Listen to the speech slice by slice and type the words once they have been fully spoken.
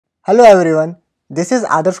Hello everyone, this is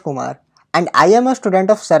Adarsh Kumar and I am a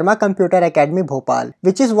student of Sharma Computer Academy Bhopal,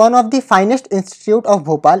 which is one of the finest institute of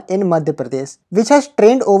Bhopal in Madhya Pradesh, which has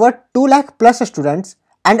trained over 2 lakh plus students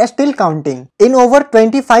and still counting in over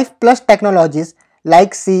 25 plus technologies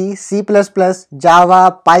like C, C++,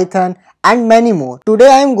 Java, Python and many more. Today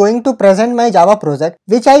I am going to present my Java project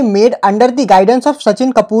which I made under the guidance of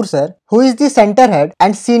Sachin sir, who is the center head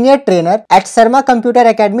and senior trainer at Sharma Computer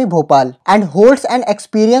Academy Bhopal and holds an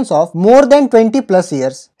experience of more than 20 plus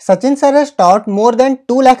years. Sachin sir has taught more than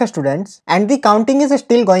 2 lakh students and the counting is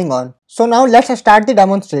still going on. So now let's start the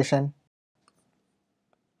demonstration.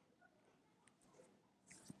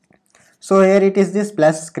 So here it is the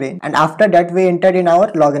splash screen and after that we entered in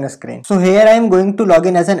our login screen. So here I am going to log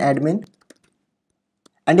in as an admin.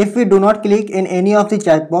 And if we do not click in any of the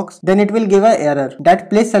checkbox, then it will give an error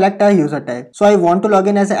that please select a user type. So I want to log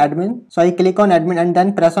in as an admin. So I click on admin and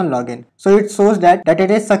then press on login. So it shows that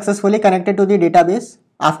it is successfully connected to the database.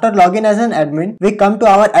 After login as an admin, we come to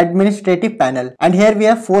our administrative panel and here we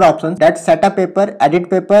have 4 options, that set a paper,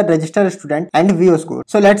 edit paper, register student and view score.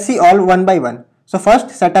 So let's see all one by one. So first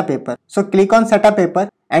set a paper. So click on set a paper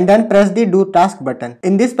and then press the do task button.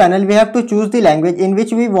 In this panel we have to choose the language in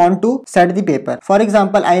which we want to set the paper. For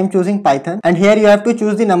example, I am choosing Python and here you have to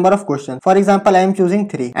choose the number of questions. For example, I am choosing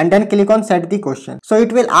 3 and then click on set the question. So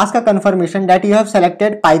it will ask a confirmation that you have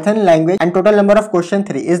selected Python language and total number of question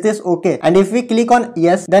 3. Is this okay? And if we click on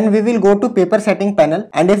yes, then we will go to paper setting panel,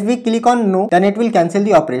 and if we click on no, then it will cancel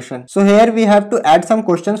the operation. So here we have to add some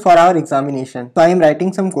questions for our examination. So I am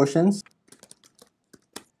writing some questions.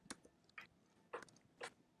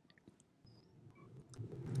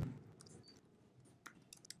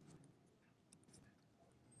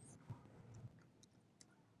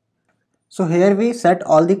 So here we set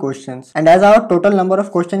all the questions, and as our total number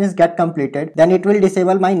of questions is get completed, then it will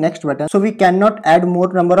disable my next button, so we cannot add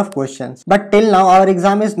more number of questions. But till now our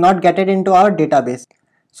exam is not getting into our database.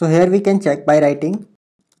 So here we can check by writing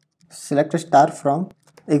select star from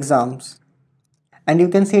exams, and you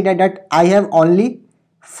can see that I have only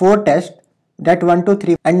 4 tests, that 1 2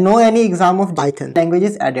 3, and no any exam of Python language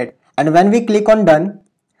is added. And when we click on done,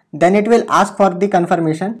 then it will ask for the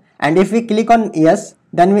confirmation, and if we click on yes,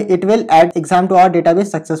 then it will add exam to our database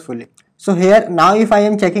successfully. So here now if I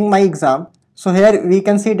am checking my exam, so here we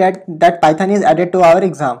can see that Python is added to our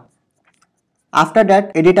exam. After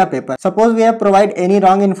that, edit a paper. Suppose we have provided any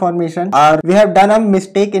wrong information or we have done a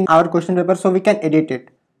mistake in our question paper, so we can edit it.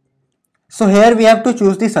 So here we have to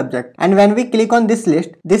choose the subject, and when we click on this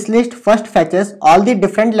list first fetches all the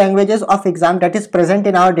different languages of exam that is present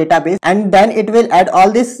in our database, and then it will add all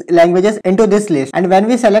these languages into this list. And when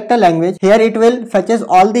we select a language, here it will fetches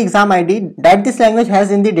all the exam ID that this language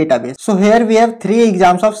has in the database. So here we have 3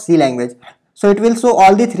 exams of C language. So it will show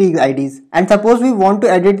all the 3 IDs. And suppose we want to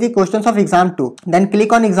edit the questions of exam 2, then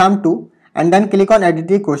click on exam 2 and then click on edit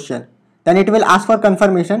the question. Then it will ask for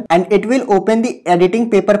confirmation and it will open the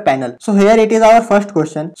editing paper panel. So here it is our first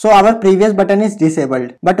question. So our previous button is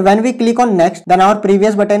disabled. But when we click on next, then our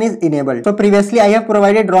previous button is enabled. So previously I have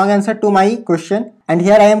provided wrong answer to my question, and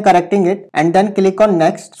here I am correcting it, and then click on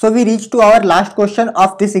next. So we reach to our last question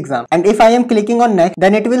of this exam. And if I am clicking on next,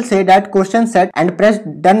 then it will say that question set and press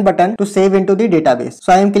done button to save into the database.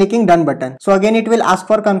 So I am clicking done button. So again it will ask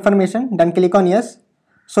for confirmation, then click on yes.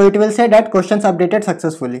 So it will say that questions updated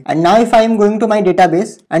successfully. And now if I am going to my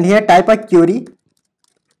database and here type a query.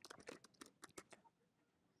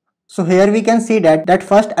 So here we can see that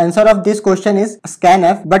first answer of this question is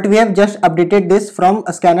SCANF, but we have just updated this from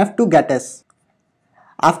SCANF to GETS.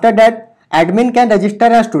 After that, admin can register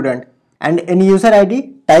a student, and in user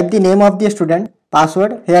ID type the name of the student,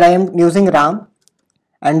 password. Here I am using Ram,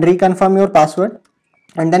 and reconfirm your password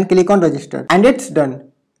and then click on register, and it's done.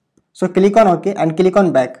 So click on OK and click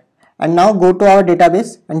on back, and now go to our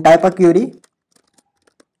database and type a query.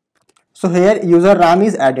 So here user Ram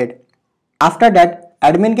is added. After that,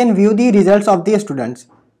 admin can view the results of the students.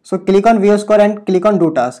 So click on view score and click on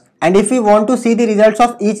do task. And if we want to see the results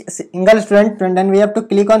of each single student, then we have to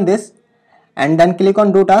click on this and then click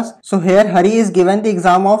on do task. So here Hari is given the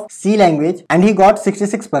exam of C language and he got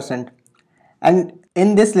 66%. And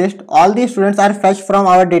in this list, all the students are fetched from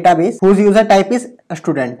our database whose user type is a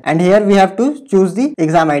student. And here we have to choose the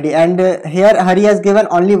exam ID. And here Hari has given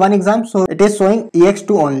only one exam, so it is showing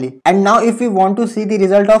EX2 only. And now if we want to see the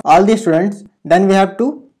result of all the students, then we have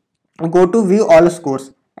to go to view all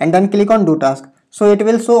scores and then click on do task. So it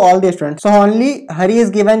will show all the students. So only Hari is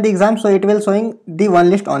given the exam, so it will showing the one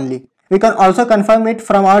list only. We can also confirm it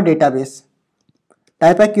from our database.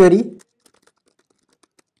 Type a query.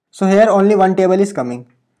 So here only one table is coming.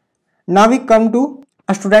 Now we come to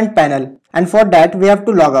a student panel, and for that we have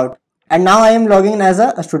to log out. And now I am logging in as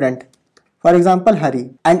a student, for example Hari.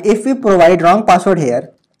 And if we provide wrong password here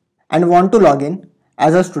and want to log in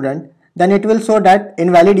as a student, then it will show that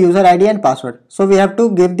invalid user ID and password. So we have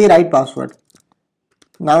to give the right password.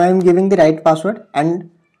 Now I am giving the right password and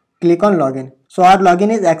click on login. So our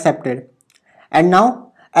login is accepted. And now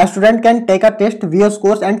a student can take a test, view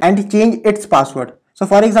scores and change its password. So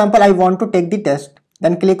for example, I want to take the test.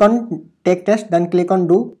 Then click on take test, then click on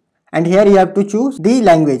do. And here you have to choose the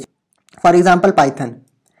language. For example, Python.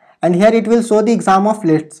 And here it will show the exam of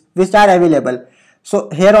lists which are available. So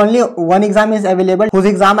here only one exam is available whose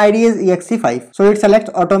exam ID is exe5. So it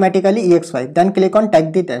selects automatically ex5. Then click on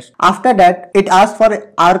take the test. After that, it asks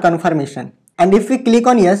for our confirmation. And if we click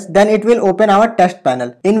on yes, then it will open our test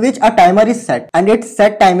panel in which a timer is set. And it's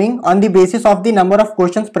set timing on the basis of the number of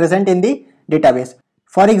questions present in the database.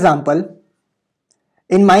 For example,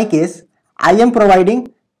 in my case, I am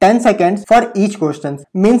providing 10 seconds for each question.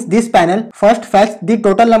 Means this panel first fetch the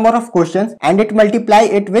total number of questions and it multiply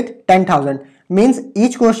it with 10,000. Means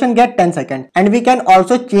each question get 10 seconds, and we can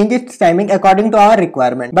also change its timing according to our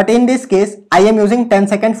requirement. But in this case, I am using 10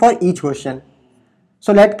 seconds for each question.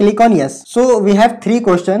 So let's click on yes. So we have 3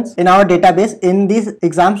 questions in our database in this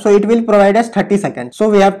exam. So it will provide us 30 seconds. So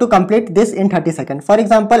we have to complete this in 30 seconds. For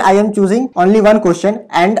example, I am choosing only one question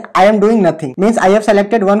and I am doing nothing. Means I have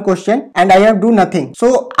selected one question and I have do nothing.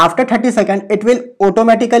 So after 30 seconds, it will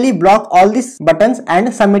automatically block all these buttons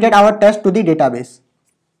and submitted our test to the database.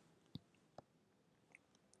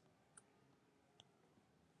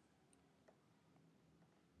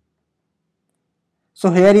 So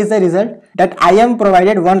here is the result that I am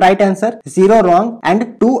provided 1 right answer, 0 wrong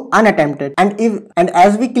and 2 unattempted. And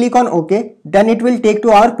as we click on OK, then it will take to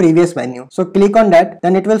our previous menu. So click on that,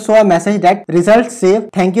 then it will show a message that results saved,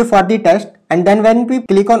 thank you for the test. And then when we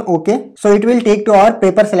click on OK, so it will take to our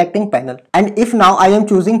paper selecting panel. And if now I am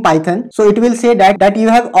choosing Python, so it will say that you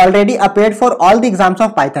have already appeared for all the exams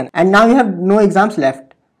of Python and now you have no exams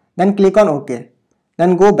left. Then click on OK.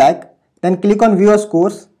 Then go back, then click on view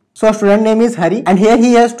scores. So student name is Hari and here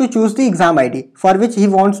he has to choose the exam ID for which he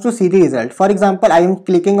wants to see the result. For example, I am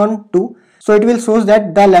clicking on 2. So it will show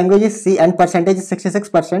that the language is C and percentage is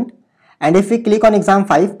 66%. And if we click on exam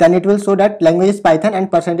 5, then it will show that language is Python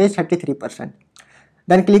and percentage is 33%.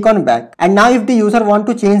 Then click on back. And now if the user want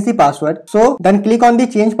to change the password, so then click on the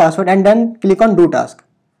change password and then click on do task.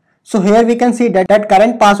 So here we can see that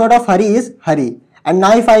current password of Hari is Hari. And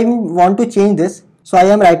now if I want to change this, so I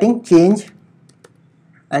am writing change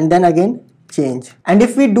and then again change. And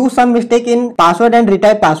if we do some mistake in password and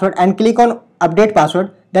retype password and click on update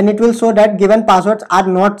password, then it will show that given passwords are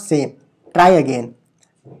not same. Try again.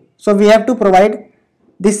 So we have to provide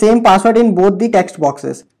the same password in both the text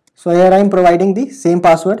boxes. So here I am providing the same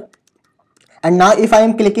password. And now if I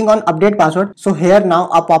am clicking on update password, so here now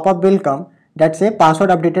a pop-up will come that say password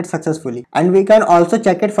updated successfully. And we can also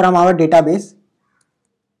check it from our database.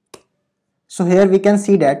 So here we can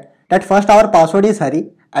see that first our password is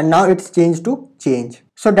Hari and now it's changed to change.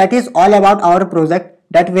 So that is all about our project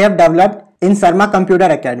that we have developed in Sharma Computer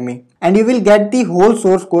Academy. And you will get the whole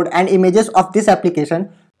source code and images of this application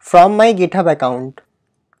from my GitHub account.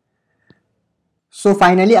 So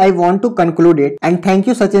finally I want to conclude it and thank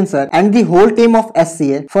you Sachin sir and the whole team of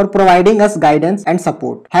SCA for providing us guidance and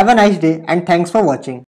support. Have a nice day and thanks for watching.